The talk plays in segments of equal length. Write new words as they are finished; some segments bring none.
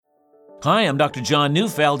Hi, I'm Dr. John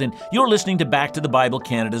Neufeld, and you're listening to Back to the Bible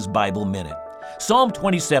Canada's Bible Minute. Psalm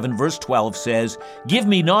 27, verse 12 says, "Give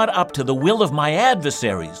me not up to the will of my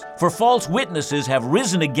adversaries, for false witnesses have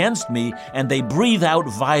risen against me, and they breathe out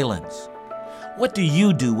violence." What do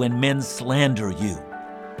you do when men slander you?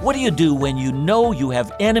 What do you do when you know you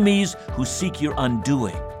have enemies who seek your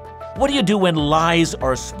undoing? What do you do when lies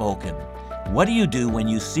are spoken? What do you do when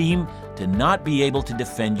you seem to not be able to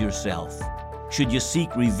defend yourself? Should you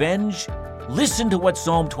seek revenge? Listen to what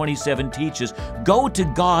Psalm 27 teaches. Go to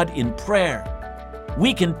God in prayer.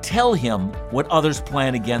 We can tell Him what others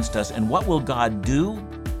plan against us, and what will God do?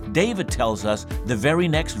 David tells us the very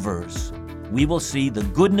next verse. We will see the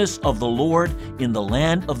goodness of the Lord in the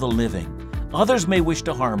land of the living. Others may wish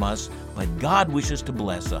to harm us, but God wishes to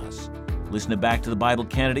bless us. Listen to Back to the Bible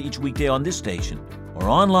Canada each weekday on this station or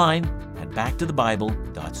online at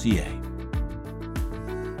backtothebible.ca.